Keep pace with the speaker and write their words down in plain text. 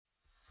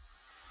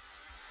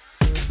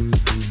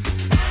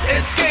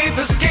Escape,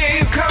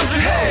 escape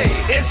country, hey.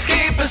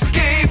 Escape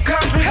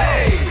country,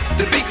 hey.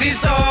 The Big D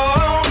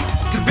Zone,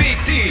 the Big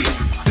D,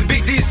 the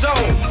Big D Zone.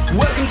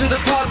 Welcome to the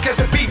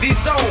podcast, the Big D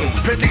Zone.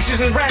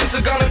 Predictions and rants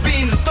are gonna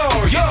be in the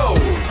store, yo.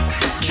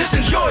 Just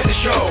enjoy the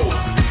show,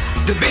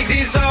 the Big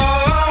D Zone.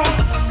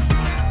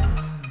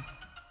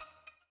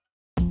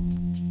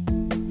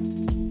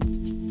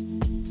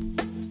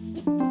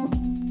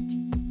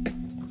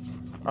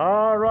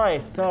 All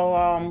right,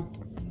 so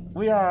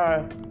we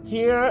are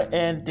here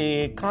in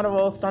the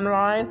Carnival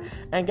Sunrise,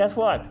 and guess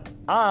what?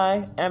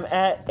 I am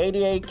at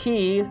 88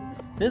 Keys.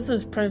 This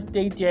is Prince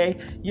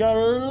DJ,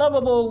 your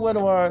lovable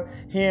widower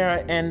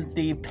here in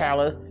the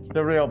palace,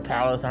 the real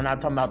palace. I'm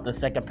not talking about the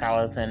second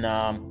palace, and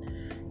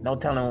no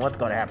telling what's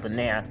going to happen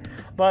there.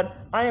 But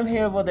I am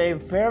here with a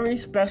very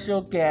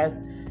special guest.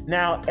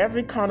 Now,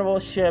 every Carnival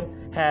ship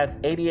has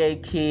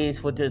 88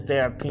 Keys, which is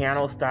their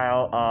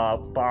piano-style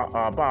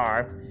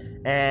bar.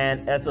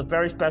 And it's a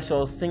very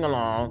special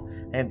sing-along,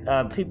 and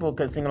people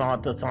can sing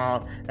along to the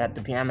song that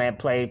the piano man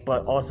played,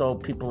 but also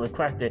people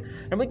requested.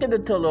 And we get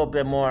into a little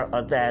bit more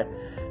of that.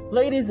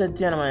 Ladies and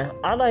gentlemen,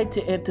 I'd like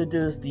to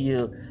introduce to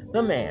you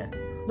the man,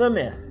 the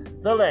myth,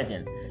 the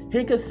legend.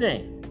 He can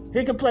sing,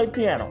 he can play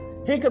piano,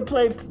 he can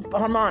play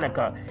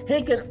harmonica,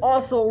 he can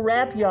also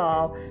rap,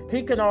 y'all.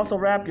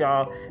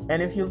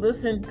 And if you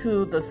listen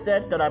to the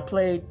set that I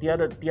played the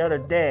other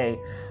day,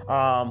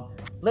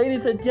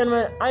 ladies and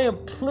gentlemen, I am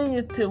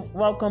pleased to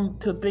welcome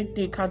to Big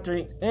D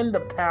Country, in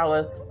the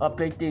palace of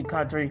Big D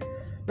Country,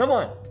 the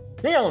one,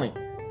 the only,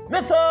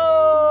 misso.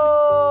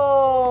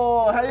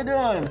 How you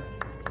doing?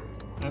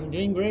 I'm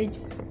doing great.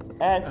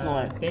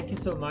 Excellent. Thank you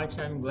so much.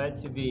 I'm glad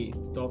to be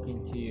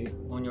talking to you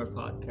on your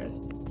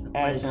podcast. It's a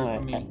pleasure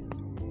Excellent. for me.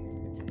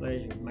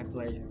 Pleasure, my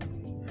pleasure.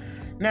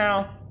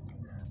 Now,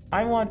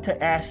 I want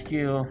to ask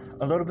you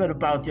a little bit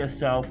about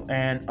yourself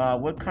and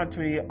what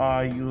country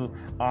are you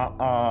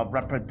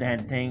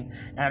representing?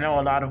 I know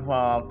a lot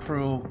of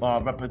crew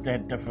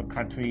represent different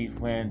countries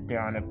when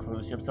they're on a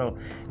cruise ship, so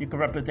you can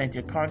represent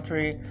your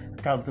country,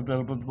 tell us a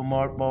little bit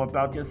more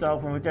about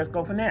yourself, and we'll just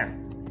go from there.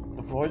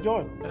 The floor is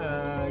yours.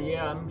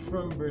 Yeah, I'm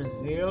from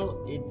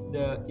Brazil. It's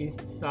the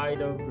east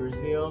side of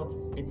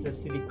Brazil. It's a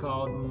city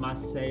called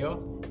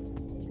Maceió.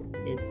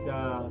 It's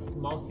a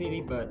small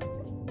city, but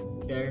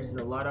there's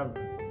a lot of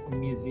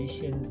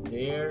musicians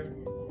there,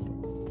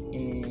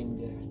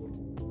 and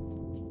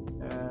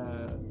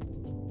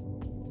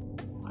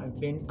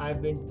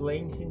I've been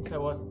playing since I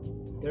was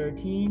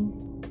 13.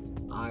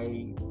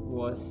 I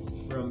was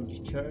from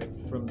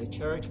the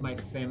church. My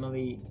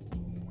family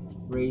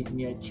raised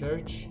me at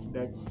church.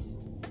 That's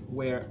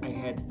where I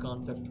had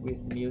contact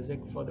with music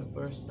for the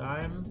first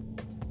time.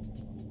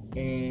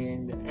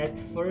 And at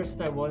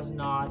first I was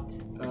not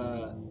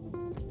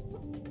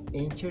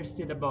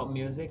interested about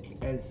music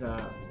as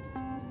a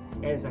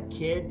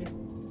kid,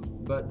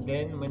 but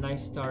then when I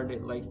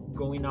started like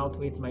going out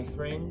with my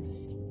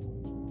friends,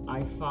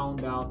 I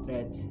found out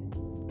that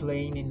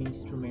playing an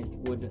instrument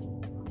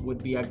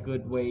would be a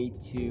good way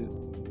to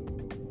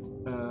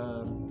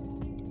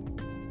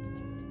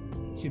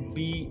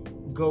be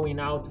going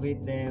out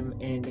with them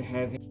and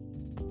having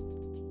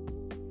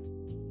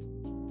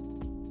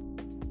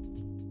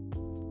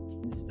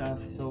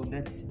stuff. So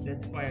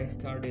that's why I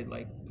started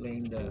like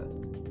playing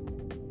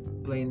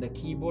the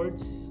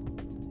keyboards.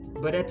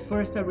 But at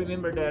first I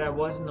remember that I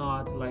was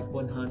not like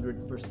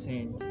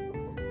 100%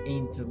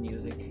 into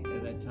music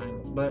at that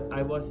time. But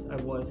I was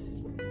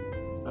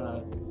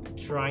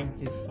trying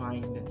to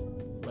find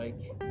like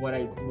what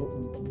I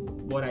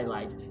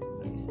liked.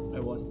 I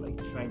was like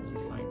trying to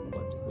find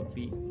what would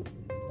be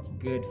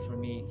good for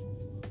me.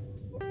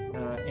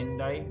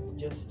 And I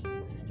just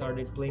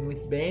started playing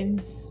with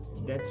bands.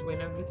 That's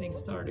when everything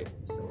started.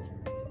 So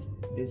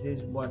this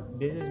is my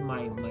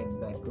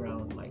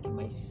background, like in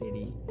my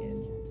city,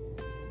 and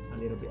a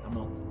little bit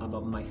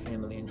about my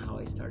family and how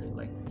I started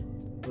like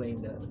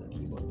playing the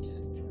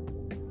keyboards.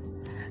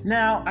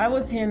 Now, I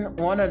was in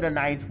one of the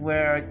nights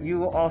where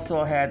you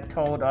also had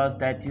told us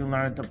that you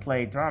learned to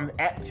play drums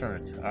at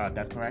church.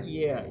 That's correct?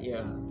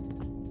 Yeah.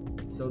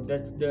 So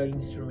that's the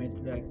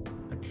instrument that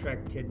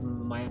attracted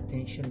my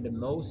attention the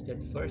most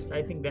at first.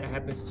 I think that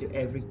happens to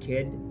every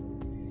kid.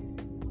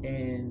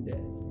 And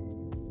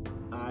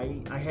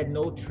I had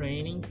no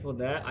training for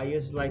that. I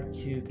used like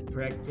to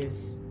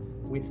practice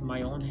with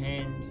my own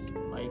hands,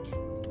 like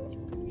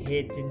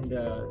hitting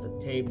the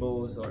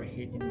tables or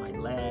hitting my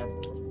lap.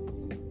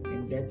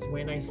 And that's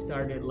when I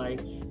started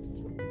like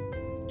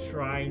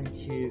trying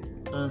to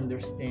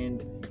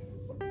understand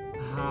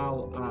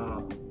how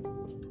a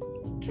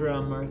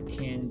drummer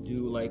can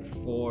do like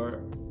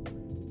 4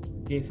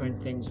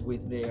 different things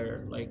with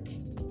their like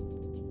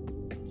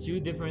 2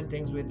 different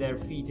things with their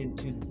feet and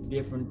 2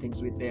 different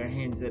things with their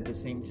hands at the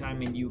same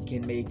time, and you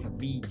can make a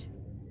beat.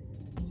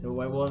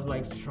 So I was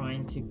like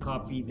trying to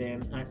copy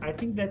them. I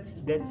think that's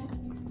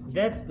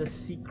the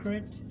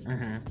secret.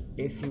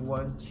 If you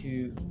want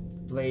to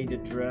play the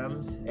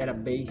drums at a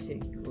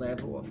basic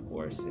level, of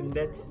course. And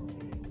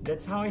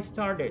that's how I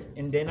started.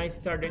 And then I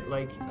started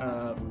like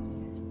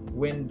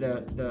when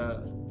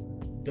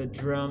the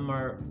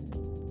drummer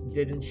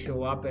didn't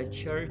show up at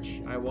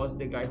church, I was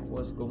the guy who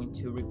was going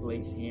to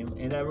replace him.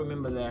 And I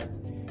remember that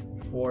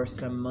for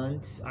some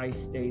months I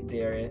stayed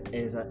there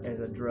as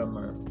a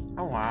drummer.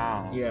 Oh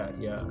wow.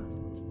 Yeah.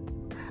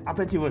 I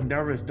bet you was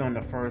nervous during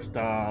the first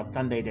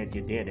Sunday that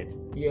you did it.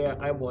 Yeah,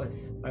 I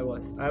was.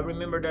 I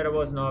remember that I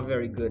was not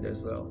very good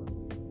as well.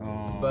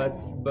 Oh.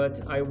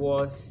 But I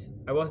was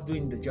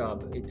doing the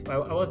job. I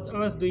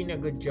was doing a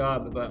good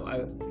job, but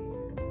I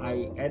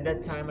at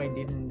that time I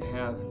didn't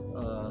have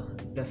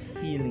the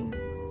feeling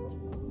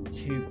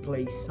to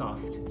play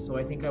soft. So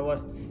I think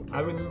I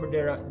remember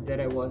that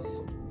I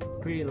was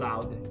pretty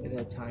loud at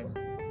that time.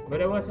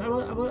 But I was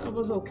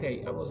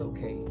okay. I was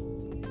okay.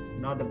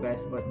 Not the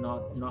best, but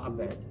not a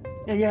bad.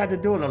 Yeah, you had to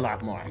do it a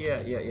lot more.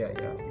 Yeah.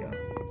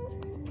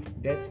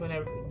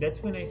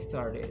 That's when I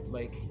started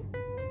like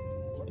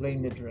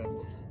playing the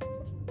drums.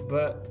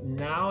 But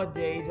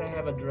nowadays I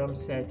have a drum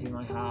set in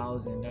my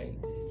house and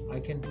I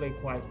can play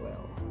quite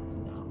well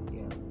now.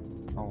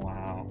 Yeah. Oh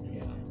wow.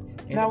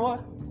 Yeah. Now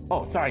what?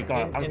 Oh, sorry, go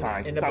on. I'm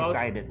sorry. Stop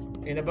excited.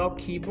 And about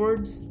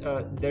keyboards,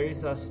 there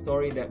is a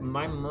story that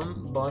my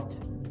mom bought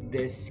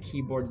this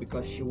keyboard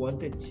because she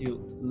wanted to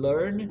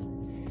learn,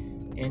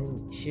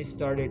 and she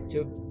started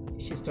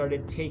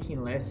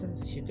taking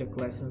lessons. She took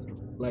lessons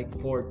like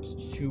for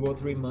 2 or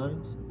 3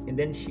 months, and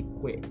then she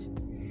quit.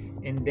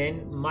 And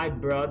then my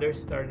brother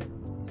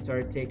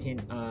started taking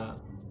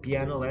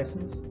piano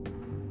lessons,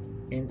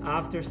 and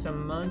after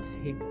some months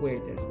he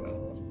quit as well.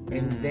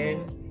 And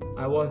then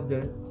I was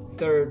the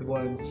third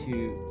one to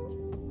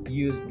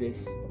use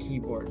this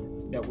keyboard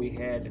that we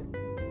had,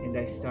 and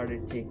I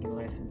started taking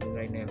lessons and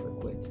I never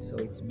quit. So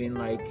it's been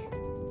like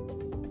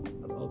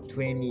about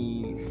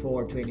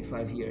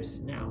 25 years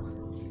now.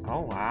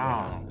 Oh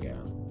wow. Yeah.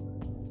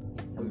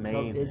 So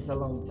amazing. it's a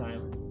long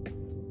time.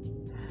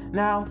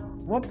 Now,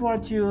 what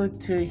brought you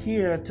to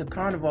here to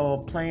Carnival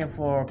playing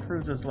for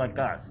cruisers like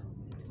us?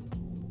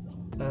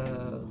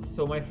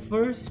 So my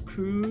first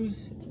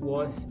cruise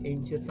was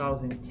in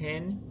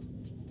 2010.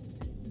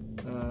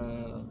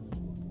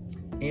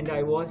 And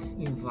I was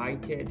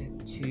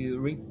invited to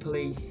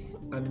replace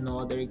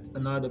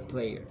another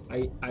player.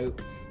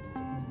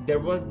 There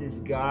was this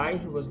guy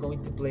who was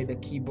going to play the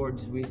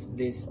keyboards with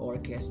this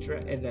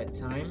orchestra at that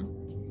time,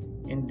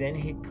 and then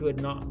he could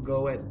not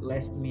go at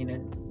last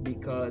minute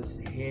because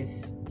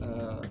his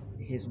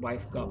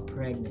wife got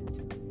pregnant,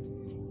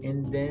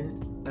 and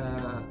then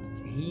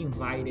he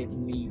invited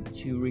me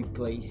to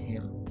replace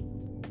him.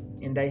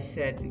 And I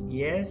said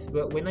yes,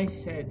 but when I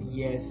said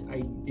yes,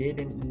 I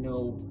didn't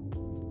know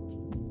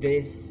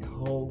this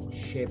whole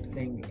ship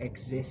thing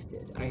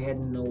existed. I had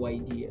no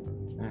idea.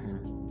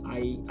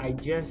 I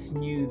just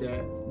knew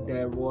that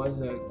there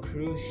was a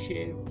cruise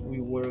ship. We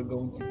were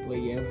going to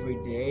play every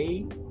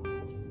day,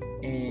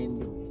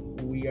 and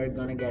we are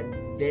gonna get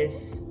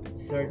this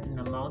certain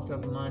amount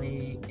of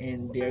money,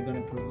 and they are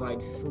gonna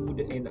provide food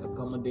and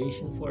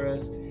accommodation for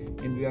us,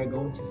 and we are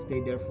going to stay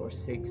there for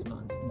 6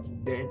 months.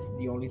 That's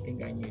the only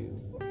thing I knew.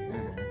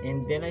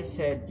 And then I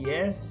said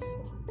yes,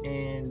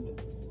 and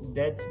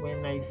that's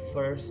when I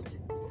first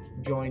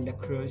joined a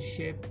cruise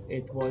ship.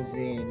 It was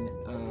in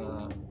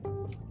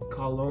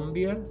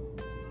Colombia.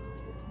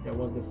 That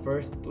was the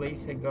first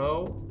place I go,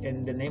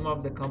 and the name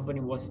of the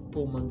company was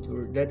Pullman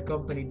Tour. That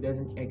company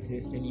doesn't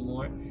exist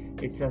anymore.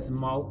 It's a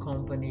small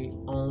company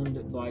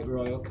owned by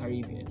Royal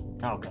Caribbean.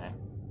 Okay.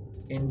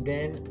 And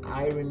then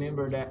I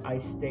remember that I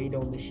stayed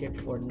on the ship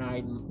for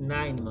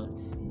nine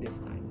months this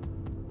time,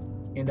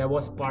 and I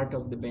was part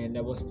of the band.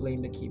 I was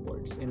playing the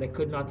keyboards, and I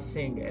could not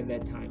sing at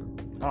that time.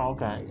 Oh,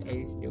 okay.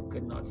 I still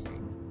could not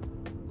sing.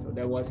 So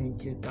that was in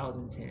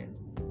 2010.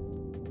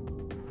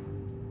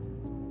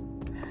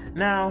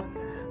 Now,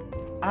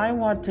 I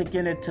want to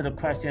get into the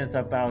questions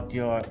about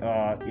your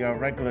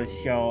regular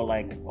show.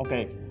 Like,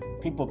 okay,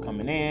 people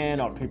coming in,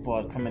 or people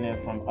are coming in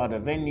from other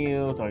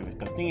venues, or even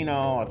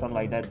casino, or something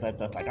like that.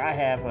 That's like I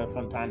have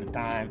from time to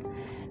time.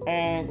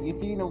 And you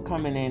see them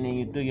coming in, and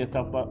you do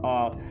yourself. But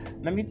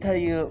let me tell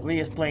you,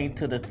 re-explain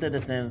to the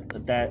citizens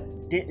that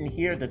didn't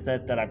hear the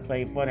set that I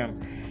played for them.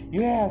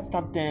 You have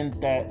something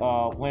that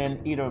when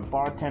either a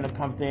bartender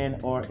comes in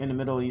or in the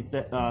middle of your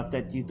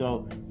set, you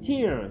go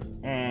cheers,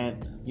 and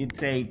you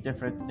say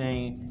different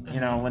things. You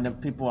know, when the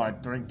people are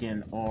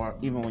drinking, or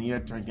even when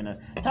you're drinking.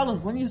 Tell us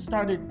when you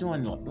started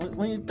doing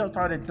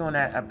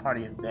that at part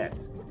of your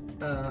sets.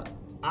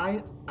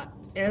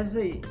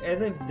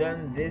 As I've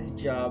done this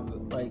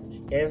job like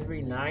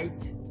every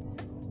night,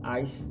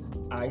 I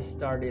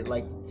started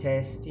like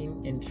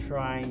testing and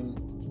trying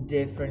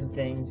different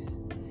things.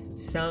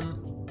 Some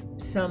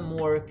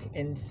work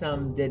and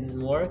some didn't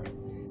work.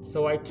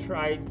 So I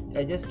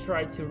just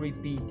tried to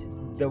repeat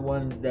the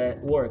ones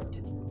that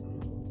worked.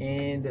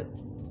 And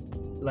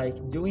like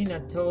doing a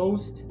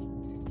toast,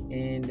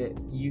 and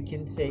you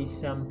can say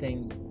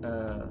something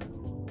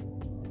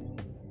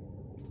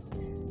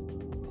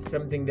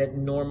that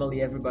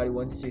normally everybody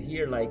wants to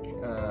hear, like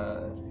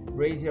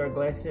raise your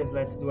glasses,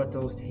 let's do a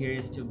toast, here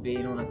is to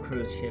being on a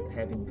cruise ship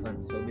having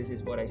fun. So this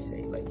is what I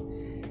say, like,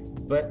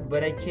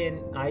 but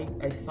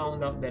I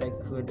found out that I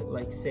could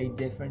like say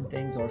different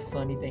things or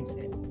funny things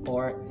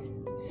or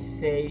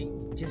say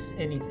just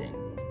anything.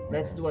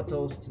 Let's do a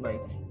toast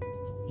like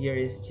here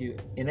is to,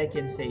 and I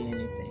can say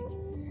anything.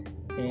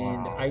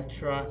 And Wow. I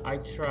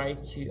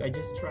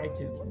just try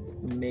to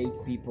make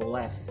people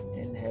laugh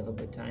and have a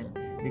good time,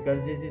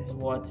 because this is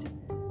what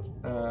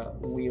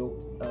will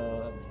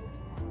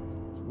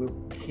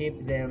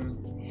keep them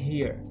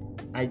here.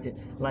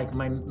 Like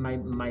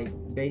my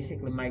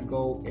basically my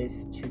goal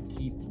is to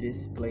keep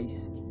this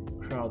place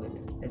crowded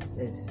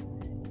as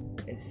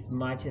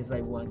much as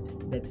I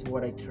want. That's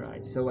what I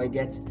try. So I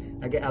get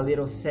a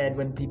little sad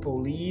when people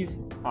leave.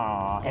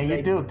 And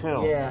you do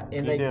too. Yeah,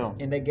 and you I do.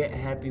 and I get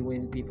happy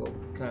when people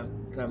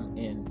come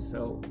in.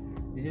 So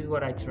this is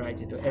what I try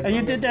to do. And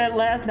you did that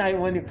last night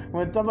when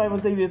somebody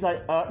was thinking, it's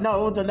like, no,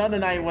 it was another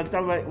night when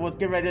somebody was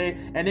getting ready,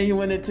 and then you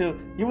went into,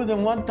 you was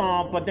in one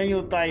song, but then you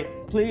was like,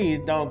 please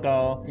don't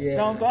go, Yeah.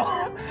 don't go.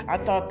 I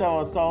thought that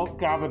was so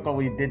comical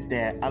when you did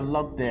that. I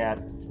love that.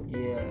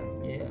 Yeah.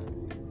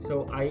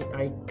 So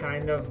I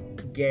kind of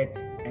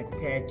get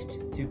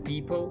attached to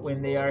people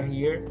when they are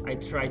here. I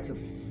try to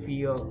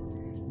feel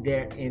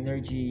their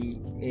energy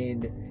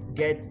and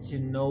get to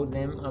know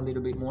them a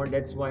little bit more.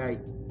 That's why I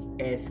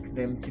ask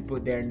them to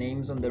put their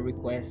names on the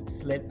request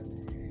slip,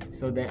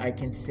 so that I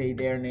can say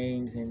their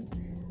names and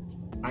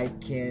I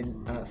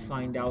can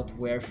find out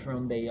where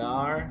from they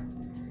are.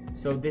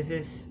 So this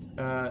is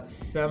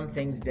some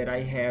things that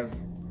I have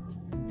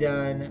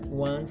done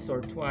once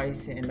or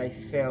twice, and I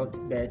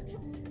felt that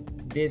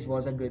this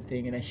was a good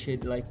thing and I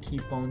should like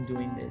keep on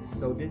doing this.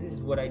 So this is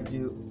what I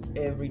do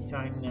every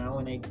time now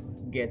when I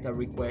get a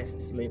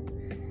request slip.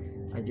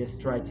 I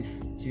just try to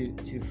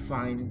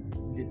find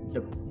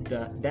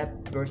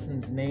that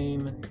person's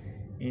name,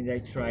 and I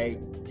try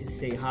to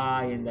say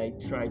hi, and I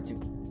try to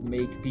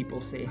make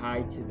people say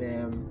hi to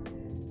them,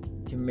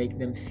 to make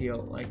them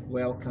feel like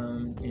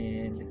welcome.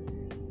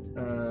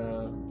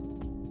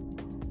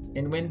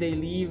 And when they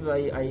leave,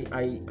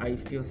 I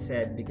feel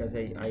sad, because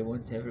I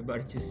want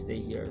everybody to stay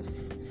here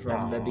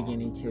from the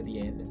beginning till the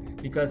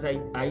end, because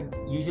I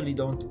usually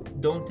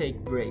don't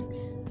take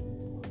breaks.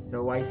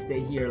 So I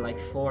stay here like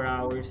 4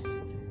 hours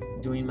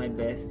doing my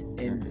best,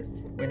 and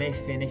when I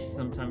finish,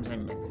 sometimes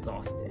I'm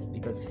exhausted,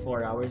 because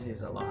 4 hours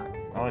is a lot.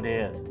 Oh, it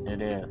is.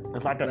 It is.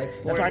 It's like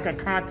for a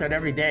concert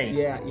every day.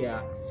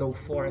 Yeah. So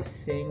for a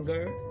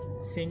singer,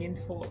 singing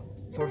for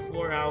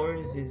 4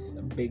 hours is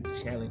a big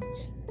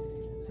challenge.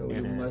 So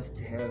you must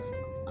have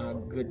a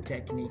good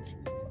technique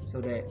so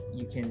that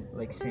you can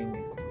like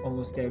sing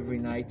almost every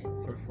night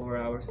for 4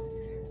 hours.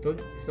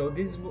 So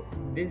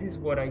this is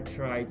what I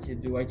try to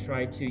do. I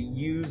try to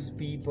use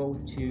people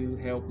to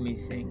help me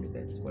sing.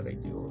 That's what I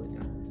do all the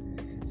time.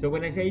 So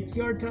when I say it's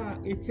your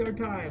time, it's your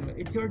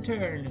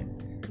turn,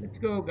 let's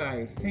go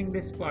guys, sing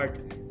this part.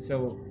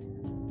 So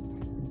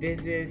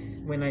this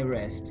is when I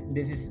rest.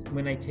 This is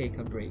when I take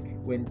a break,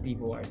 when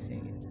people are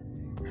singing.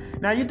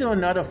 Now you do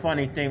another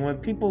funny thing. When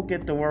people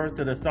get the words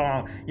to the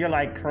song, you're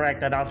like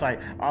correct, and I was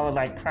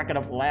like cracking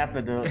up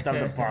laughing to some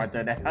of the parts,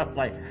 and I was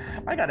like,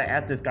 I gotta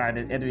ask this guy in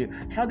an interview,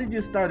 how did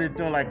you start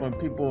doing like when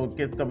people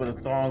get some of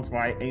the songs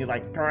right, and you're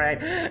like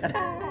correct?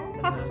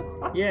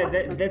 Yeah,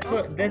 that's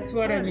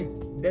what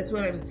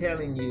I'm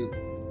telling you.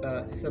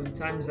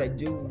 Sometimes I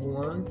do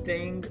one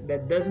thing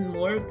that doesn't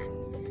work,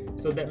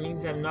 so that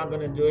means I'm not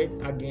gonna do it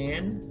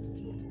again.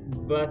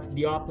 But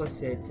the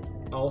opposite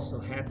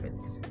also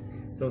happens.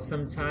 So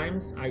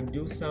sometimes I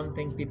do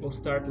something, people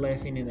start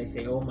laughing, and I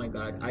say, oh my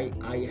god, I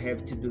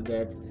have to do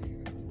that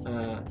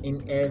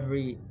in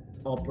every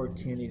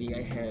opportunity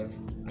I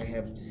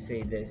have to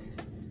say this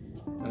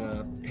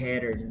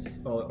patterns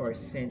or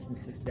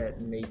sentences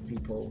that make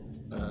people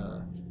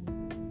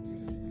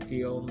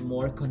feel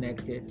more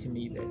connected to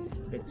me.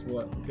 That's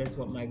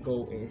what my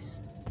goal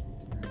is.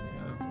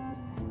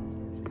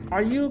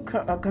 Are you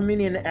a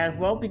comedian as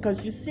well?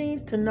 Because you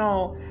seem to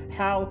know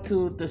how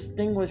to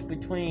distinguish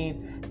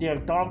between the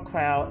adult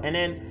crowd, and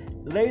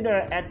then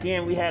later at the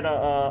end we had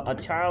a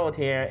child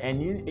here, and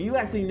you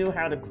actually knew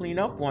how to clean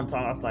up one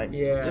song. I was like,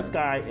 Yeah. this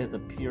guy is a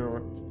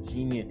pure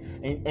genius.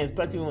 And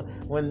especially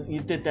when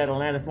you did that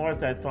Alanis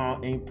Morissette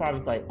song, and you probably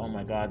was like, oh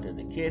my god, there's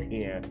a kid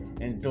here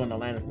and doing the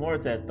Alanis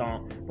Morissette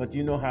song, but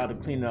you know how to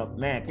clean up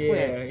mad quick.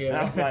 Yeah. And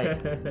I was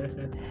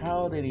like,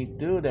 how did he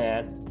do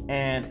that?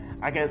 And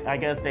I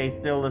guess they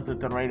still listen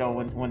to the radio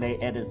when they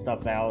edit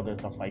stuff out and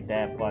stuff like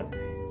that. But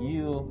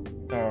you,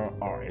 sir,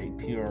 are a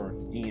pure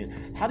genius.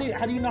 How do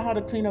you know how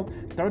to clean up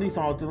 30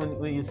 songs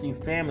when you see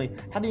family?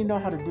 How do you know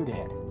how to do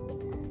that?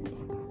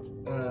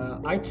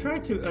 I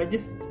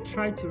just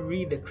try to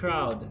read the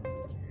crowd.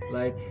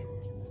 Like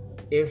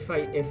if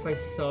I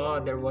saw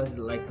there was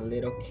like a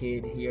little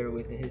kid here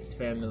with his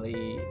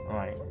family,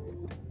 Right.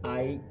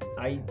 I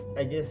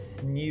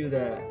just knew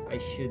that I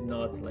should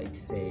not like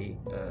say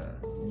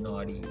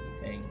naughty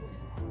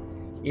things,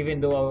 even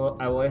though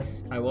I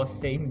was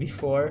saying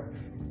before,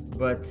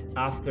 but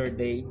after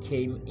they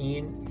came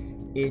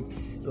in,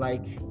 it's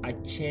like a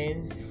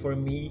chance for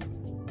me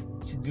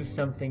to do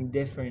something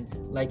different,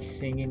 like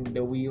singing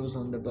the wheels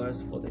on the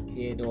bus for the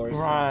kid or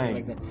something Right.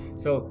 like that.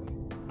 So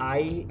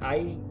I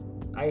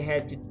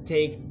had to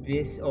take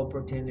this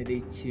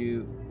opportunity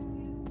to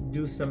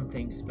do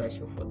something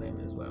special for them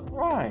as well.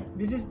 Right.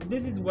 This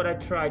is what I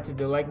try to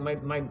do. Like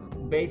my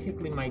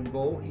basically my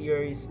goal here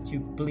is to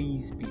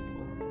please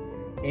people,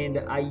 and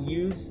I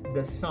use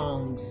the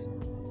songs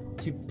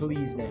to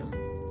please them.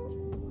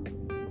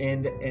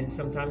 And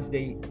sometimes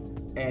they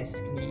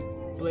ask me,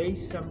 play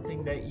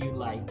something that you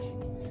like.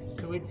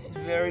 So it's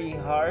very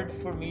hard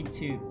for me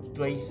to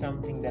play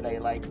something that I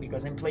like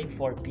because I'm playing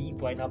for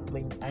people. I'm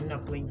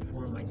not playing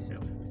for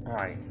myself.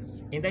 Right.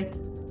 And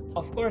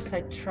of course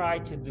I try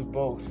to do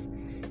both,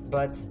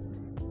 but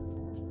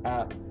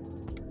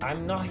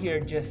I'm not here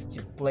just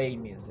to play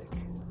music,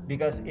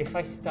 because if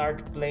I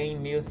start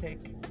playing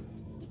music,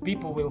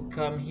 people will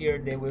come here,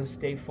 they will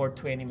stay for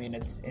 20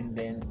 minutes, and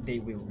then they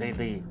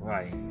leave.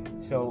 Right.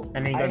 So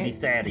and then you're gonna be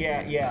sad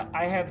again. Yeah,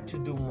 I have to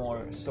do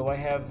more. So I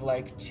have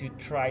like to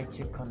try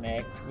to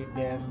connect with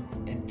them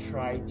and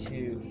try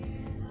to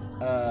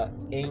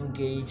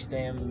engage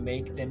them,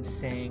 make them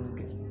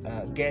sing,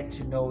 get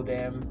to know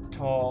them,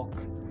 talk,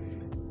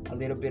 a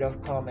little bit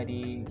of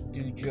comedy,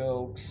 do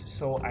jokes.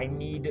 So I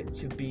need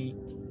to be,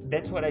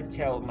 that's what I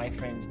tell my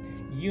friends,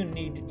 you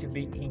need to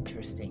be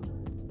interesting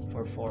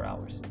for 4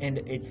 hours. And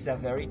it's a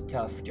very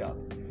tough job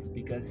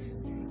because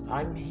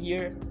I'm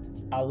here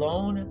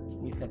alone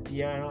with a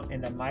piano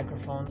and a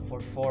microphone for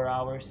 4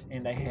 hours,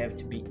 and I have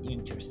to be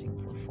interesting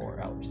for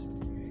 4 hours.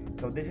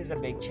 So this is a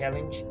big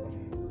challenge.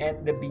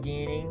 At the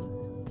beginning,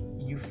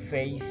 you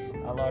face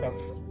a lot of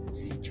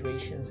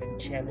situations and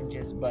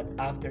challenges, but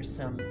after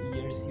some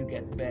years you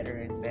get better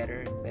and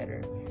better and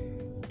better.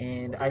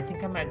 And I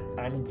think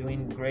I'm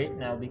doing great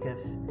now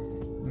because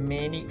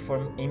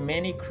in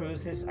many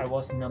cruises I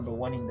was number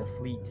one in the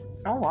fleet.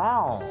 Oh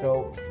wow.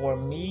 So for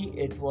me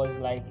it was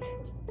like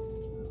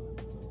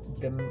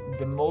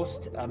the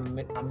most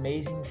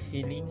amazing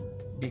feeling,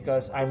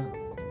 because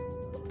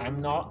I'm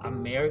not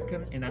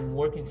American and I'm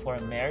working for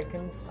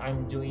Americans.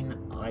 I'm doing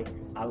like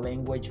a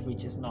language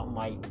which is not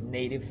my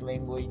native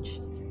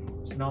language.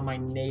 It's not my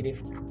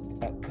native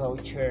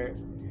culture.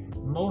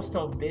 Most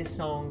of these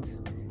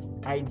songs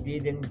I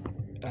didn't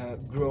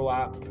grow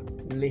up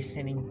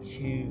listening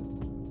to.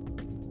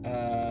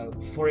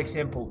 For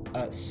example,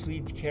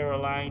 Sweet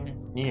Caroline.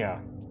 Yeah.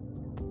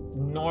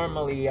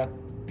 Normally a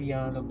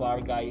piano bar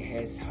guy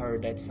has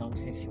heard that song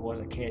since he was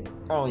a kid.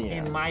 Oh yeah.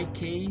 In my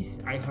case,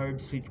 I heard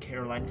Sweet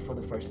Caroline for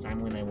the first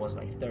time when I was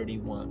like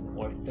 31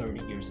 or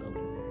 30 years old.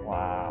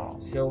 Wow.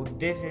 So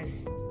this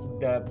is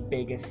the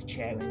biggest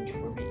challenge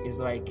for me, is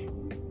like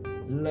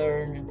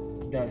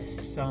learn the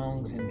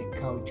songs and the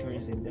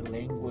cultures and the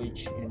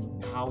language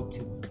and how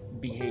to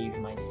behave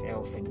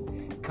myself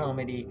in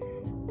comedy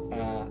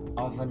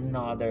of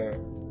another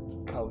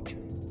culture.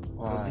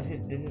 Right. So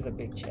this is a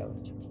big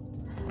challenge.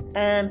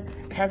 And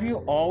have you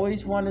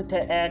always wanted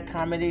to add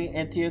comedy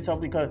into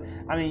yourself? Because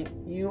I mean,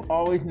 you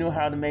always knew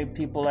how to make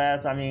people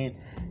laugh. I mean,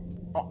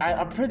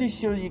 I'm pretty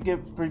sure you get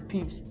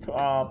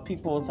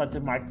people such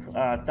as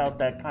myself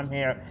that come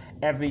here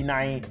every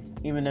night,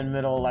 even in the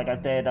middle, like I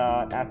said,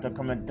 after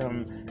coming to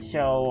a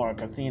show or a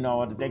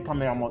casino, they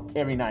come in almost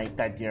every night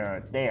that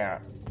you're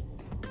there.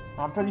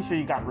 I'm pretty sure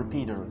you got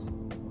repeaters.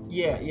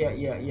 Yeah,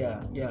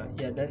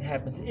 that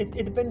happens. It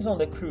depends on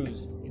the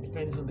cruise.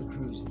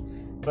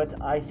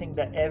 But I think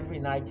that every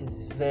night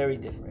is very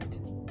different.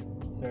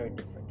 It's very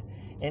different.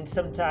 And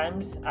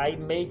sometimes I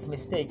make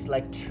mistakes,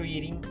 like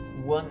treating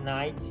one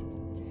night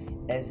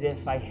as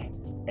if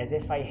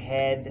I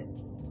had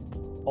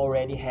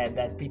already had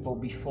that people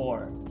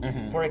before.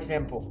 Mm-hmm. For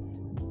example,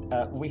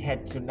 we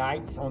had 2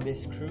 nights on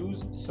this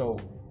cruise. So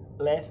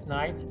last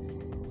night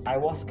I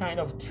was kind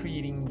of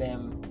treating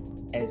them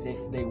as if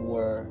they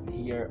were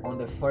here on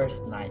the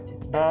first night.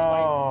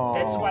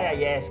 That's why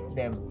I asked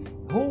them,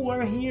 who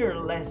were here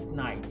last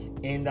night?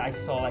 And I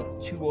saw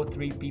like 2 or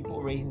 3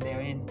 people raising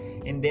their hands,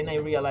 and then I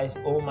realized,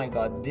 oh my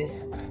god,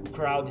 this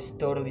crowd is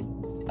totally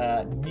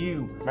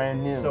new.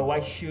 Brand new. So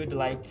I should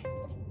like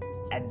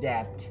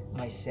adapt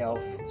myself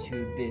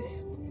to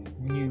this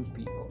new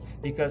people,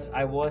 because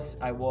I was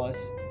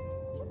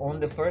on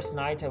the first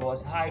night I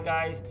was, hi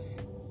guys,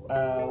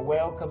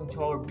 welcome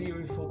to our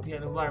beautiful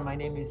piano bar. My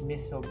name is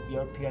Misso,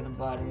 your piano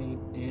bar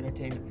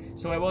entertainment.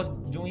 So I was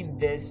doing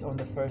this on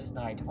the first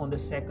night. On the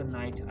second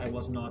night, I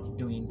was not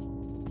doing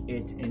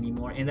it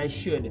anymore, and I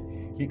should,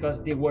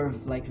 because they were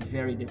like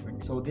very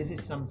different. So this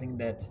is something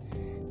that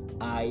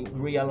I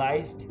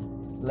realized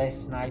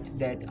last night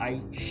that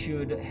I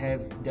should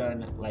have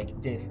done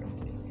like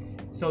differently.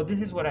 So this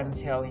is what I'm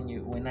telling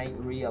you. When I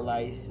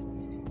realize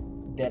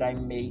that I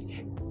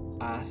make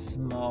a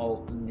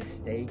small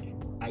mistake,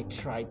 I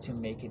try to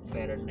make it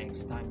better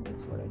next time.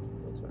 That's what I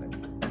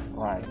do.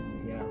 Right.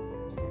 Yeah.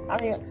 I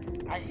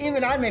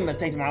mean, I make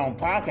mistakes in my own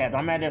podcast.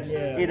 I might have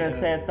either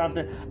said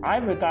something. I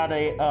even got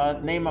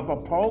a name of a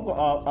program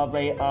of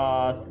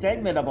a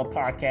segment of a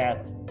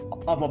podcast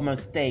of a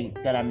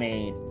mistake that I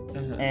made,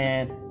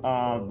 And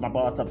my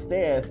boss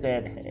upstairs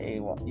said, "Hey,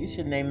 well, you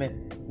should name it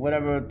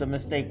whatever the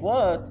mistake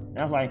was." And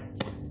I was like,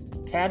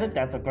 "Cat,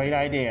 that's a great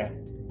idea.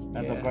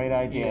 That's a great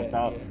idea."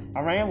 So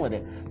I ran with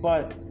it.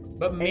 But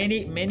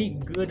many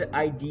good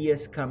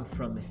ideas come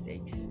from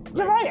mistakes.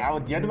 You're right. I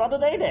was just about to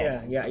say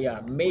that.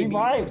 Yeah. Maybe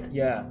Revived.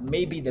 Yeah,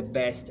 maybe the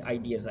best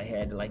ideas I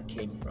had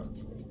came from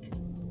mistake.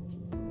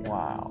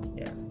 Wow.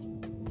 Yeah.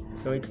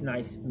 So it's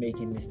nice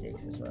making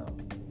mistakes as well.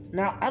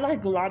 Now, I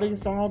like a lot of the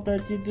songs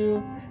that you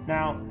do.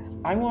 Now,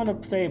 I want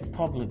to say it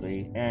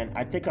publicly, and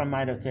I think I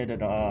might have said it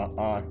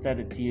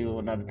to you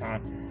another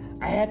time.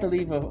 I had to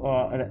leave an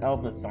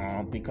Elvis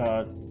song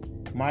because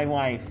my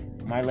wife,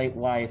 my late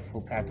wife,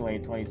 who passed away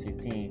in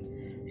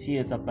 2016, she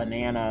is a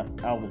banana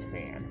Elvis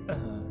fan.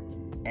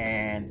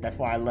 And that's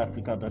why I left,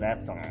 because of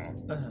that song.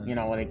 You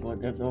know,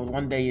 there was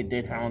one day you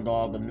did Hound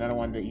Dog, another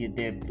one that you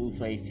did Blue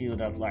Suede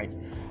Shoes.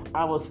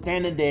 I was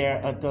standing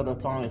there until the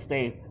song had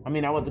stayed. I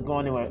mean, I wasn't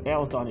going anywhere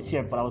else on the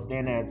ship, but I was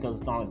standing there until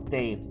the song had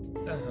stayed.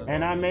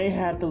 And I may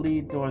have to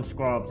leave during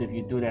Scrubs if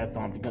you do that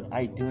song, because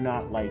I do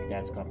not like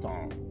that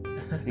song.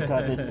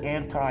 Because it's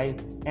anti.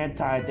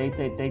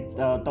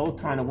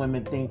 Those kind of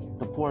women think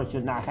the poor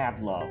should not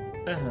have love.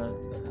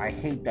 I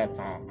hate that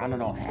song. I don't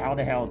know how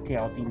the hell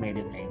TLC made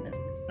it famous.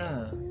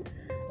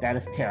 That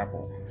is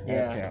terrible.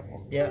 That is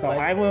terrible. Yeah. So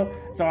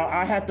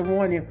I have to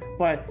warn you.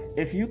 But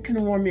if you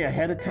can warn me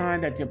ahead of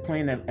time that you're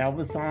playing an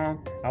Elvis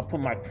song, I'll put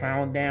my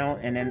crown down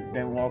and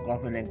then walk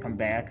off and then come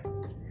back.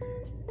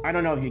 I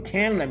don't know if you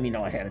can let me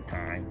know ahead of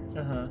time.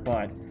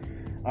 But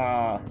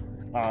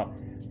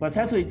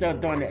especially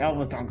during the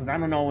Elvis song, because I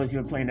don't know if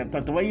you're playing it.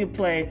 But the way you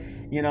play,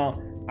 you know,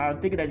 I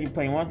was thinking that you're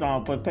playing one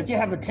song, but because you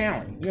have a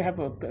talent, you have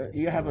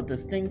a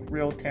distinct,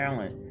 real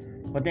talent.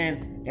 But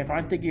then, if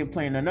I think you're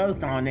playing another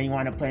song, then you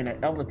want to play that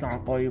Elvis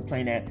song, or you're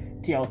playing that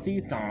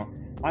TLC song,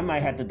 I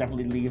might have to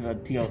definitely leave a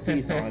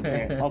TLC song and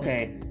say,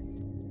 "Okay,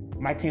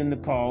 my team to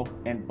call,"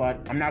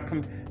 but I'm not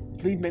coming.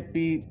 Please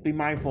be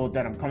mindful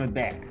that I'm coming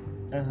back.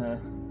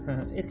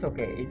 It's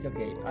okay. It's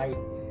okay.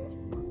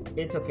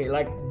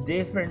 Like,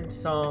 different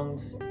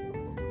songs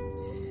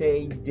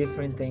say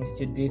different things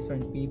to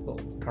different people.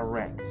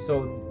 Correct.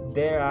 So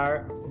there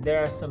are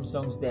some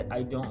songs that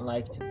I don't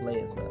like to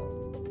play as well.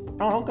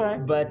 Oh, okay.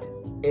 But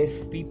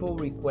if people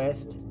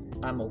request,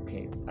 I'm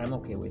okay. I'm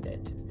okay with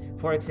it.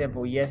 For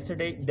example,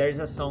 yesterday there's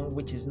a song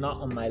which is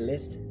not on my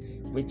list,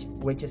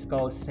 which is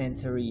called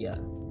Santeria.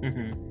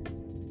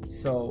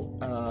 So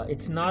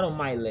it's not on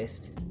my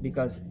list,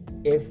 because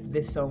if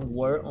this song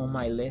were on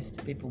my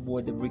list, people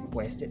would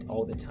request it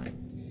all the time.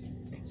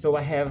 So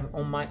I have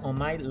on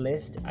my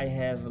list, I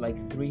have like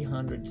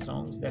 300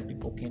 songs that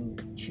people can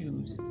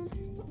choose,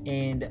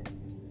 and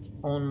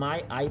on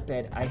my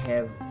iPad I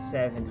have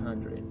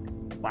 700.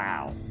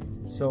 Wow.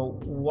 So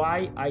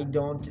why I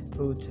don't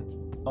put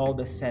all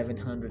the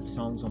 700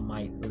 songs on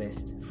my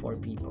list for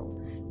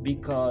people?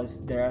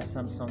 Because there are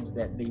some songs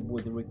that they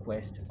would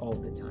request all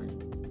the time.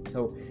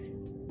 So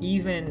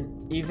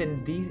even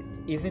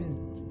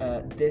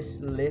this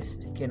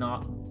list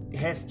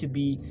has to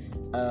be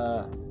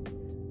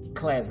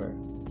clever.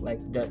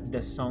 Like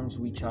the songs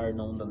which are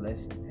on the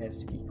list has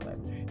to be clever.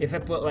 If I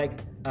put like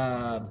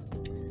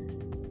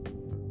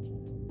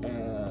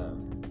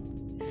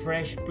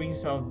Fresh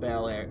Prince of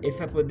Bel-Air, if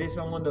I put this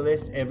song on the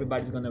list,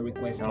 everybody's gonna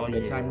request all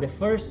the time. The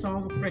first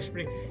song, Fresh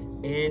Prince,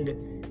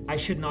 and I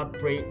should not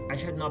play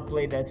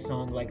that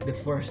song like the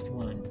first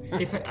one.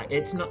 If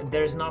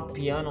there's not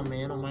Piano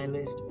Man on my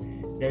list,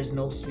 there's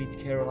no Sweet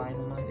Caroline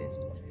on my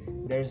list,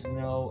 there's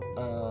no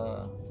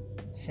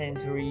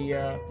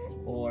Santeria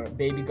or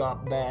Baby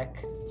Got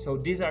Back. So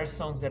these are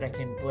songs that I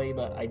can play,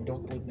 but I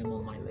don't put them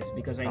on my list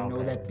because I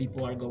know that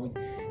people are going.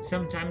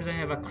 Sometimes I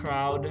have a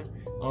crowd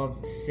of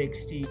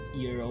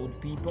 60-year-old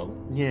people.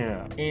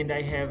 Yeah. And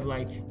I have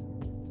like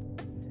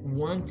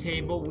one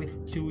table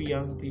with 2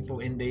 young people,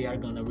 and they are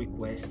gonna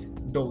request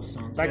those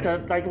songs. Like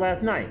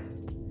last night.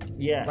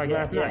 Yeah.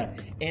 Last night.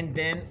 And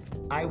then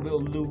I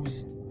will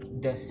lose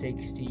the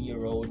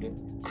 60-year-old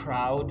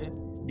crowd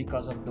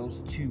because of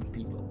those 2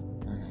 people.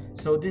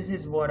 So this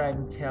is what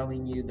I'm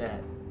telling you,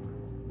 that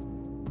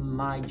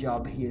my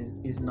job here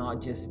is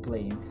not just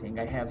play and sing.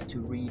 I have to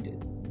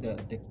read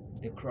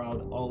the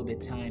crowd all the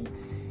time.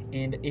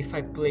 And if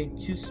I play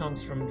 2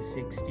 songs from the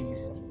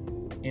 60s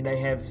and I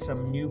have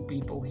some new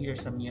people here,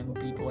 some young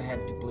people, I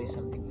have to play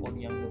something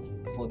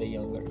for the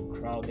younger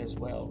crowd as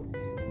well.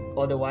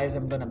 Otherwise,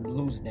 I'm gonna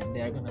lose them.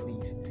 They are gonna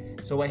leave.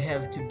 So I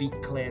have to be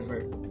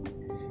clever.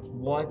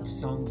 What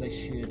songs I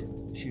should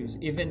choose,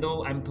 even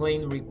though I'm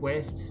playing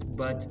requests,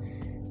 but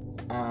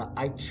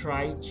I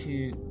try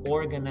to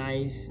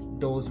organize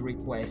those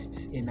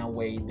requests in a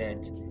way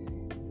that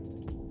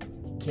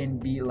can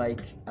be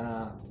like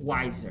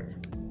wiser.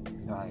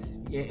 Nice.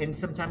 And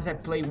sometimes I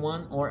play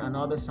one or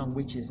another song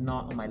which is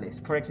not on my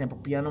list. For example,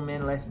 Piano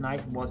Man last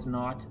night was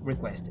not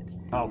requested.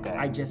 Okay.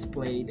 I just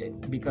played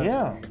it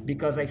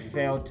because I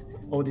felt,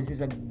 this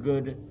is a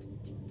good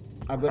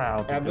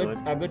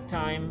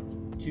time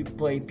to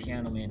play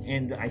Piano Man,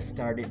 and I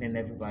started and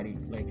everybody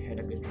like had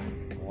a good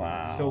time.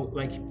 Wow. So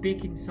like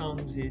picking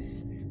songs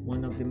is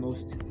one of the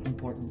most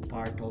important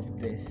part of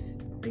this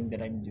thing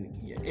that I'm doing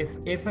here.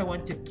 If I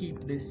want to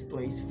keep this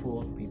place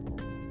full of people.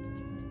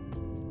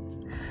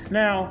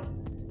 Now,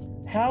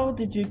 how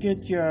did you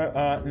get your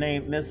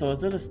name, Misso?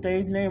 Is it a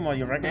stage name or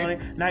your regular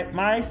name? Now,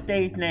 my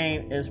stage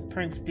name is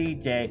Prince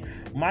DJ.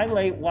 My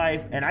late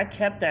wife, and I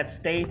kept that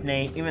stage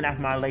name even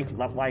after my late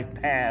wife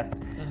passed.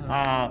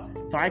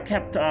 So I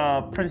kept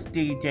Prince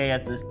DJ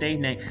as the stage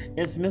name.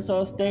 Is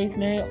Misso a stage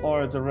name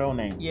or is it a real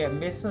name? Yeah,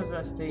 Misso is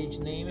a stage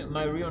name.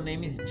 My real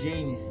name is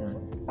Jameson.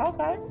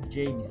 Okay.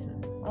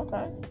 Jameson.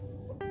 Okay.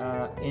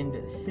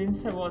 And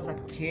since I was a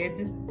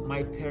kid,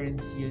 my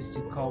parents used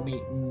to call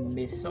me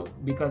Misso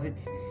because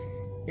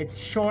it's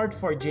short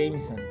for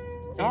Jameson.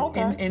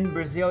 In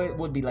Brazil, it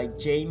would be like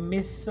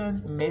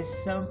Jameson,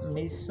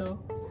 Misso.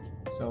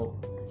 So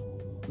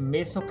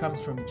Misso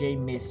comes from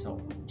Jameson.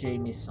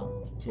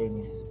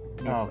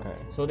 Okay.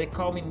 So they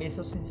call me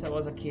Misso since I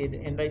was a kid,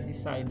 and I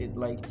decided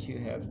like to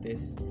have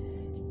this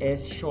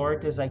as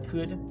short as I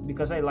could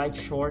because I like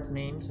short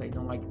names. I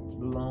don't like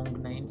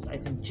long names. I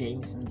think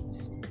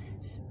Jameson's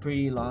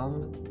pretty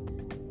long,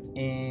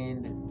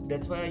 and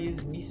that's why I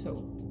use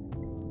Misso.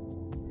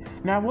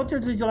 Now, what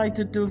would you like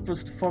to do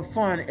for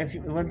fun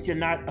once you're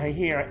not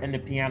here in the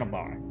piano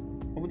bar?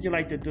 What would you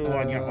like to do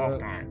on your off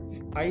time?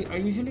 I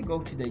usually go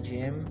to the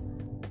gym.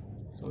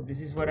 So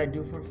this is what I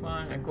do for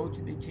fun. I go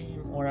to the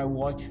gym or I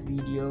watch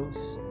videos.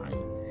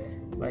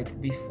 Like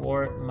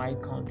before my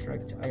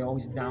contract, I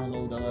always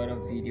download a lot of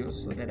videos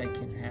so that I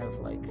can have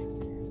like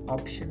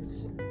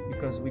options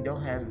because we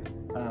don't have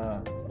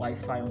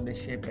Wi-Fi on the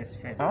ship as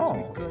fast as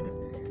we could.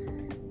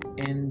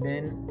 And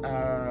then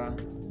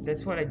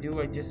that's what I do.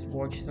 I just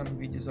watch some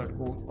videos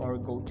or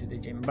go to the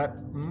gym. But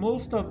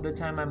most of the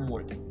time I'm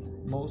working.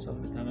 Most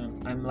of the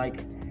time I'm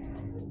like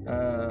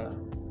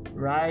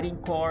writing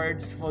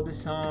chords for the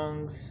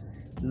songs,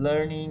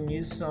 learning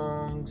new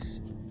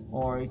songs,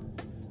 or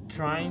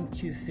trying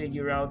to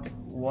figure out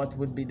what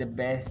would be the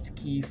best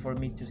key for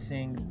me to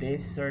sing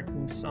this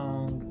certain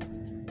song.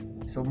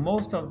 So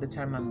most of the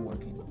time I'm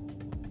working.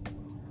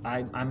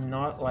 I'm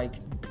not like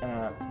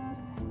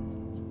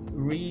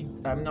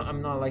I'm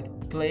not like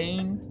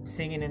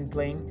singing and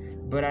playing,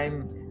 but I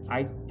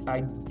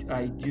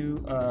do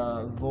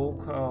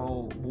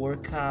vocal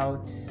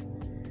workouts.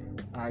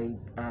 I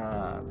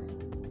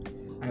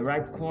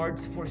write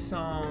chords for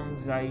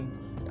songs. I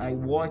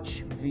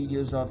watch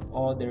videos of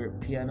other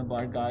piano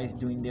bar guys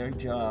doing their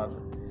job.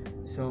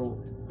 So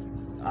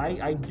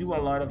I do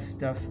a lot of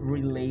stuff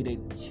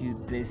related to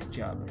this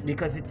job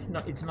because it's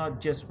not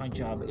just my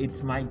job.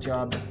 It's my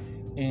job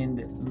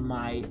and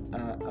my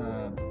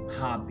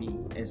hobby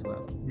as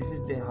well. This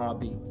is the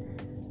hobby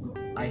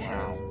I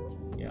have.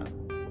 Yeah.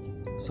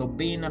 So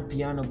being a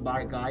piano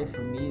bar guy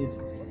for me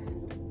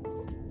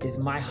is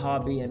my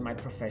hobby and my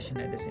profession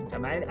at the same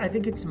time. I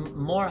think it's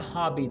more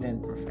hobby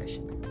than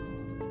profession.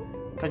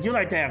 Because you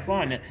like to have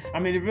fun. I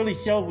mean, it really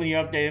shows when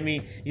you're up there. I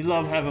mean, you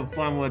love having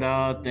fun with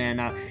us.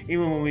 And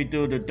even when we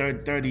do the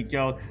dirty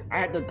jokes, I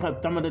had to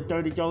cut some of the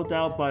dirty jokes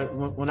out. But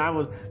when I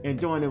was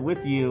enjoying it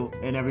with you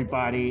and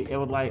everybody, it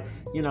was like,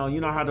 you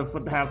know how to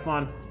have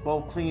fun,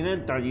 both clean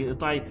and dirty.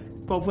 It's like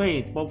both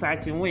ways, both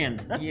action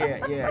wins.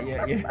 Yeah.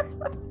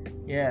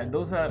 Yeah,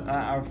 those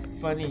are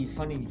funny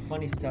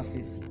stuff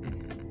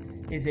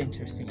is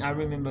interesting. I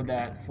remember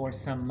that for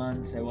some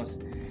months I was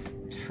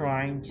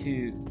trying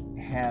to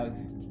have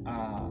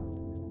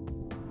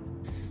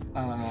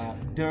a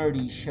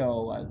dirty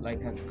show,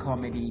 like a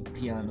comedy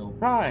piano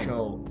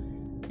show,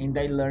 and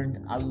I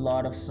learned a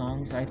lot of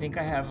songs. I think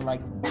I have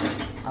like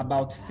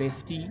about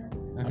 50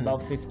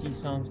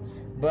 songs,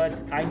 but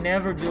I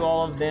never do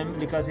all of them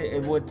because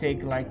it would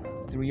take like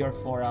 3 or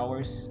 4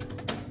 hours.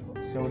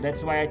 So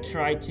that's why I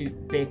try to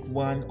pick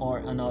one or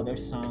another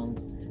song,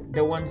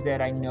 the ones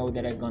that I know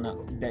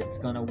that's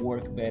gonna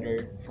work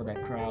better for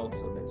that crowd.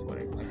 So that's what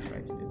I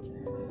try to do.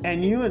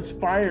 And you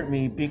inspired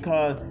me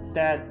because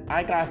that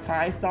I Got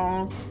High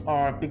song,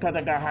 or because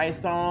I Got High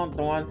song,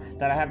 the one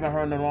that I haven't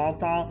heard in a long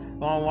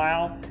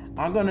while.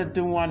 I'm gonna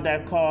do one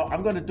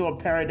I'm gonna do a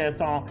parody of that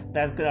song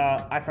that's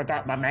I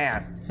Forgot My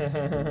Mask.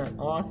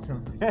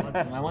 Awesome.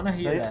 I wanna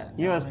hear that.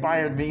 You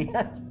inspired me.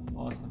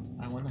 Awesome.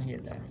 I wanna hear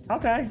that.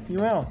 Okay, you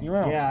will.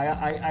 Yeah,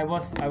 I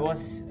was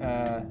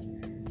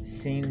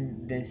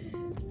seeing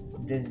this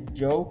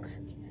joke,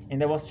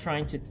 and I was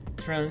trying to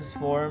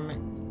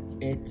transform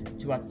it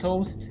to a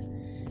toast,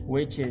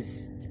 which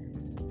is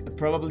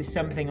probably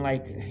something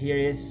like here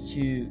is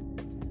to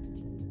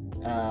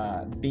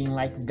being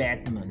like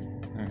Batman,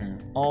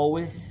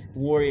 always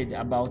worried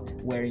about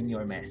wearing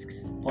your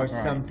masks or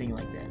something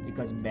like that,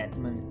 because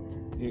Batman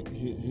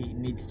he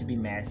needs to be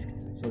masked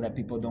so that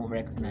people don't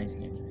recognize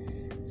him.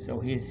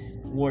 So he's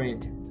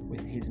worried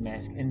with his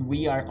mask, and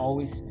we are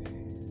always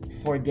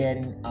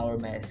forgetting our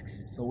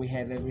masks. So we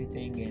have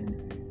everything, and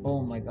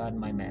oh my God,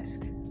 my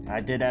mask. I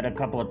did that a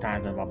couple of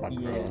times in my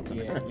crew.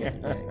 Yeah.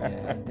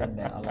 I've done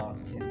that a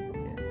lot too.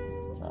 Yes.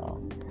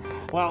 So,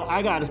 well,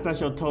 I got a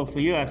special toast for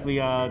you as we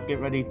get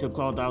ready to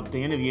close out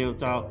the interview.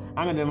 So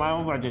I'm gonna do my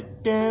own version.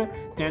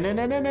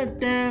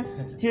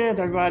 Cheers,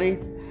 everybody.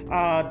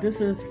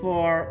 This is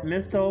for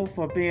Misso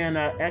for being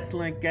an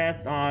excellent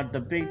guest on the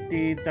Big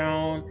D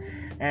Zone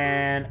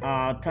and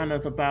telling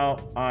us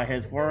about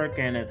his work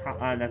and his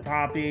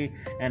hobby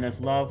and his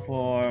love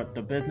for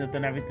the business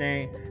and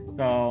everything.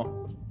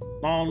 So,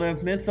 long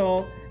live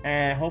Misso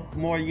and hope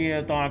more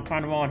years on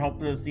Carnival and hope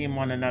to see him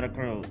on another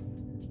cruise.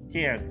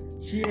 Cheers.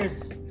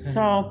 Cheers.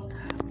 So,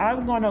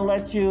 I'm going to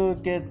let you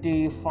get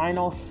the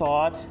final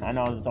thoughts. I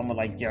know it's almost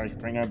like Jerry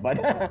Springer,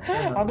 but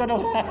I'm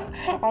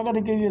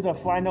gonna give you the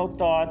final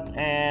thoughts,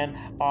 and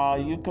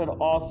you could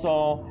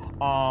also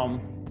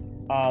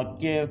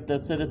give the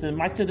citizens.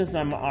 My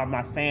citizens are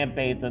my fan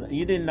base.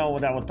 You didn't know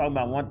what I was talking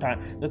about one time.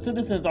 The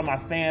citizens are my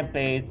fan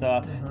base.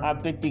 Our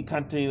Big D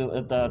Country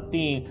is the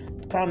theme.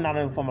 Probably not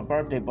only for my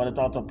birthday, but it's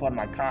also part of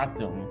my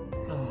costume.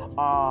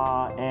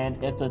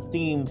 And it's a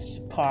theme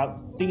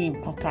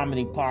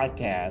comedy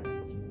podcast.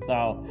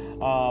 So,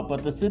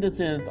 but the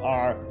citizens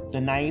are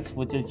the knights,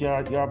 which is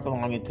you're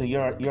belonging to.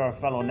 You're a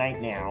fellow knight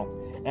now,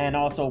 and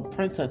also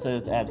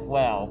princesses as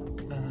well.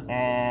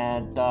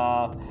 And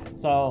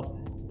so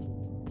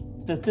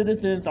the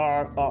citizens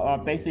are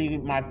basically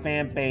my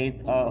fan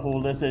base who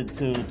listen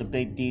to the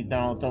Big D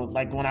Zone. So,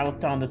 like when I was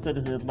telling the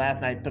citizens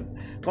last night, to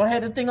go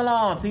ahead and sing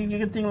along. See if you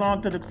can sing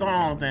along to the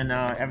songs and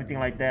everything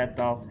like that.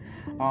 So,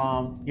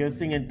 you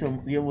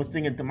were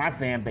singing to my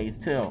fan base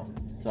too.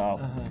 So.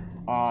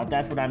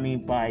 That's what I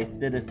mean by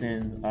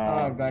citizens.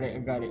 Got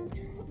it.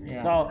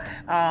 Yeah. So,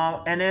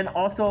 and then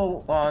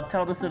also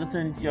tell the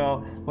citizens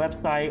your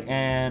website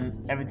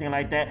and everything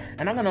like that.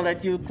 And I'm gonna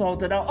let you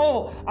close it out.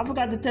 Oh, I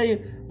forgot to tell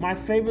you, my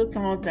favorite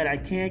song that I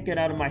can't get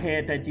out of my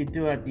head that you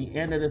do at the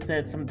end of the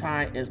set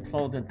sometime is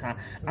Closing Time.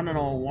 I don't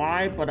know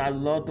why, but I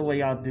love the way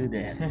y'all do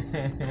that.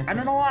 I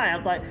don't know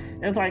why.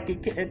 It's like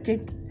it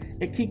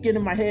keep getting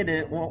in my head and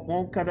it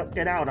won't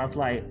get out. I was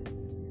like,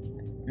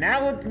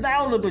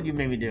 now look what you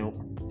made me do.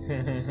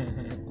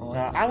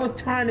 Awesome. I was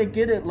trying to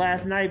get it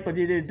last night, but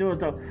you didn't do it.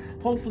 So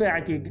hopefully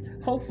I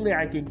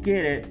could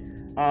get it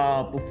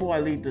before I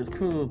leave this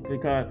cruise,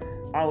 because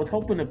I was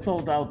hoping to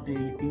close out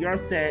your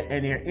set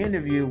and your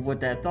interview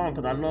with that song,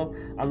 because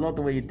I love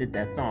the way you did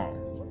that song.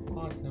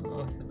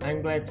 Awesome.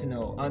 I'm glad to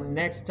know. On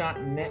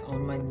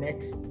on my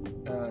next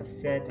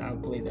set, I'll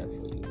play that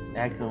for you.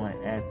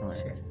 Excellent.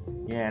 Sure.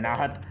 Yeah, and I'll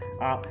have to,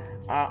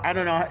 I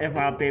don't know if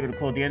I'll be able to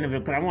close the interview,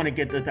 because I want to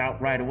get this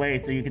out right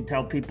away so you can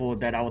tell people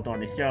that I was on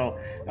the show.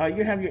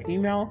 You have your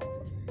email?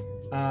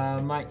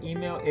 My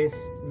email is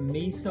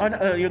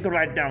misso. You can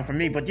write it down for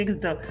me, but you can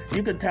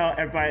tell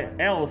everybody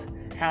else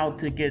how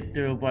to get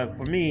through. But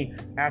for me,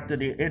 after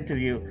the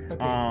interview,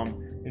 Okay.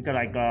 you could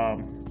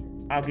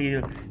I'll give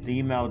you the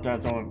email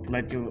address or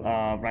let you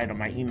write on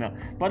my email.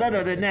 But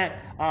other than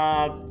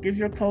that, give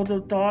your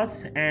closing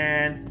thoughts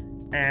and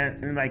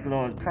like a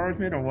little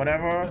encouragement or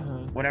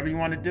whatever you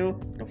want to do.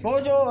 The floor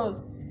is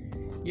yours.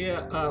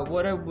 Yeah,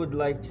 what I would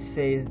like to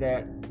say is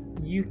that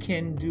you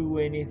can do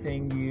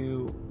anything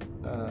you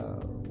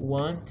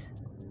want,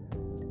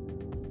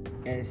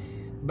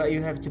 but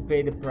you have to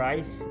pay the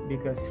price,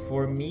 because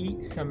for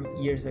me, some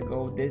years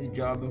ago, this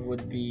job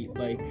would be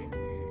like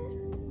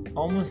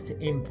almost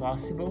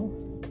impossible,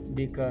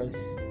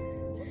 because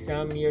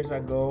some years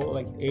ago,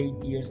 like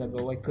 8 years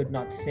ago, I could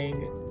not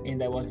sing,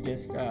 and I was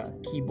just a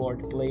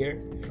keyboard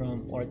player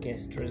from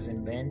orchestras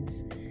and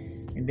bands.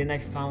 And then I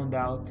found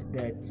out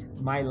that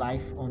my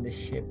life on the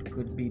ship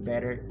could be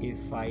better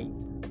if I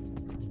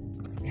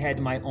had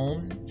my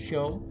own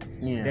show.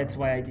 Yeah. That's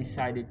why I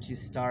decided to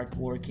start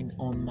working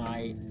on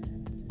my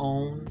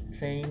own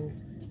thing.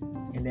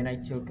 And then I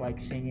took like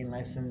singing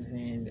lessons,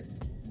 and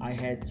I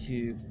had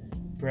to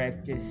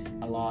practice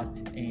a lot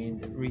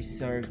and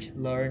research,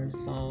 learn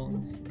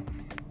songs.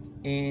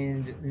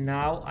 And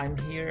now I'm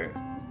here.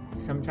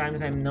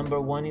 Sometimes I'm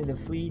number one in the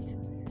fleet.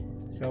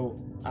 So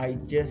I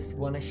just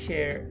want to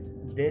share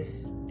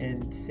this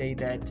and say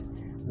that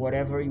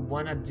whatever you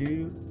want to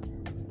do,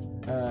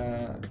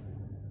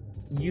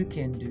 you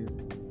can do.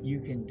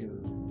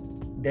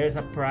 There's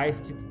a price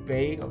to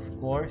pay, of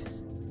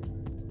course,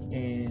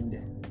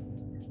 and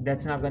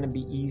that's not going to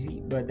be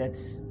easy, but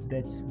that's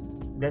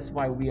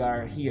why we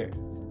are here.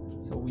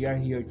 So we are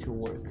here to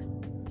work,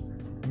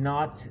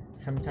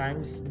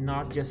 sometimes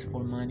not just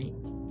for money.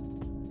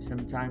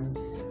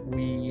 Sometimes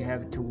we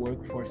have to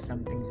work for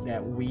some things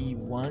that we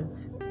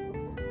want,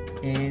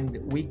 and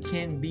we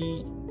can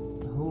be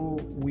who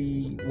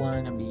we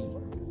want to be.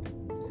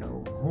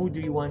 So who do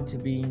you want to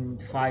be in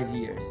 5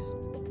 years?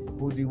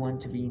 Who do you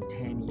want to be in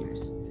 10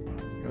 years?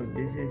 So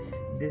this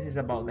is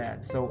about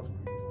that. So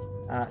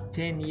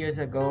 10 years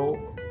ago,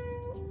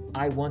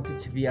 I wanted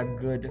to be a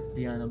good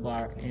piano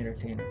bar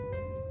entertainer.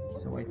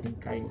 So I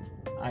think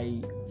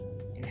I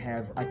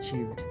have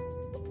achieved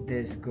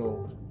this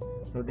goal.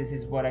 So this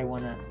is what I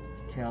want to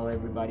tell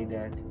everybody,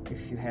 that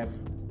if you have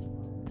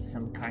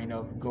some kind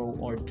of goal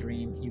or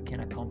dream, you can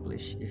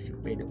accomplish if you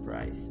pay the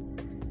price.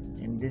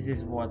 And this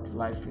is what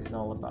life is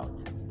all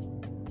about.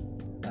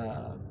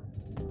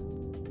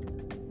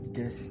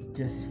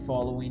 Just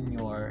following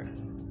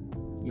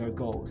your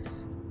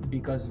goals,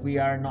 because we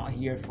are not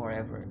here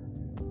forever,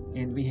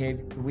 and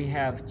we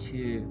have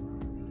to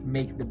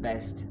make the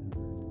best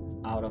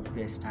out of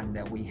this time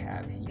that we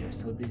have here.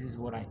 So this is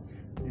what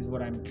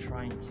I'm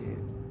trying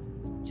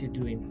to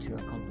do and to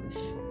accomplish.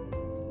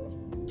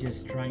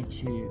 Just trying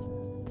to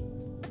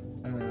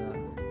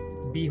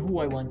be who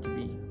I want to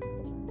be.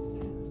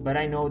 But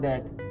I know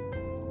that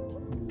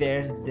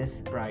there's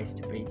this price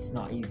to pay. It's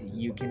not easy.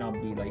 You cannot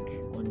be like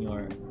on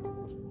your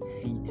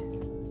seat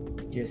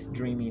just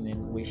dreaming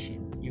and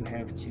wishing. You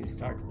have to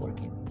start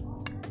working.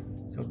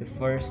 So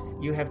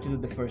you have to do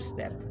the first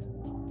step.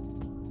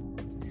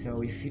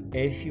 So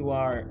if you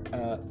are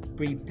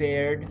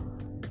prepared,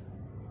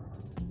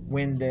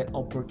 when the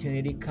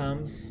opportunity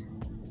comes,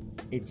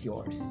 it's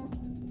yours.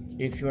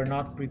 If you are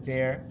not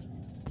prepared,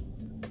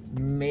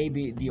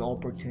 maybe the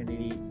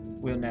opportunity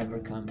will never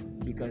come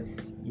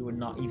because you were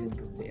not even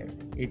prepared.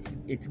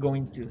 It's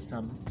going to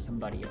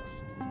somebody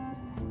else.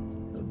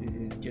 So this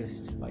is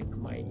just like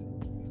my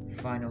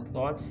final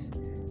thoughts.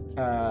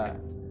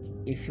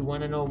 If you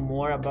want to know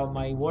more about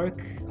my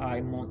work,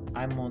 I'm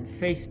on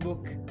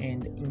Facebook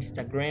and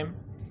Instagram.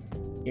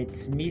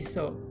 It's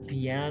Misso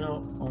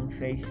Piano on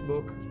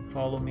Facebook.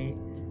 Follow me.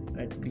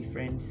 Let's be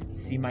friends.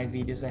 See my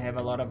videos. I have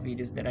a lot of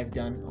videos that I've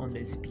done on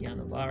this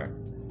piano bar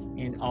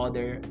and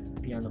other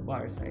piano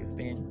bars I've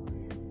been.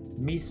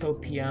 Misso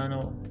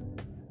Piano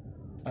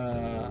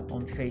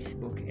on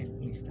Facebook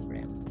and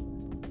Instagram.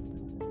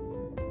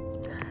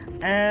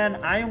 And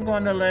I am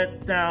going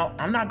to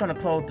I'm not going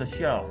to close the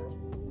show.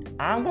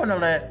 I'm going to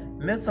let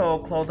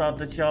Misso close out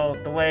the show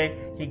the way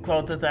he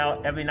closes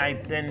out every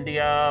night in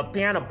the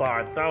piano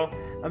bar. So,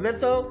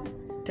 Misso,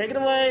 take it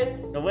away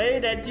the way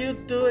that you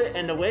do it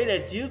and the way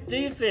that you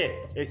see fit.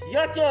 It's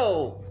your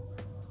show.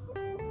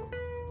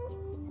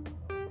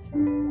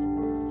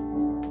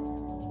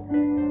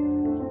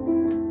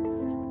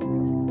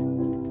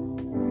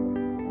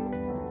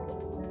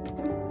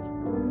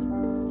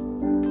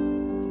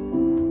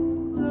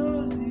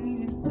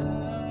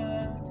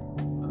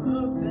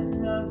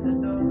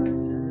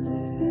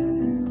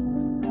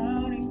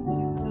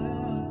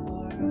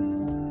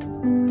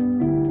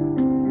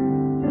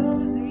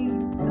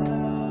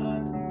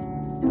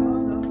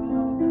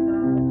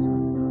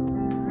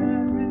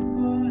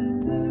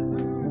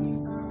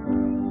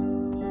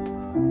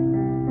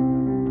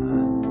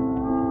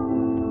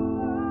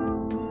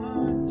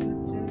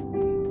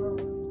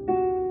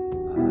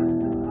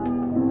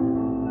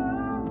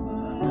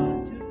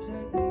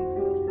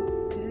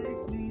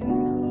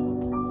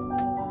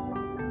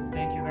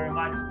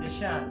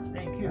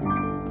 Thank you.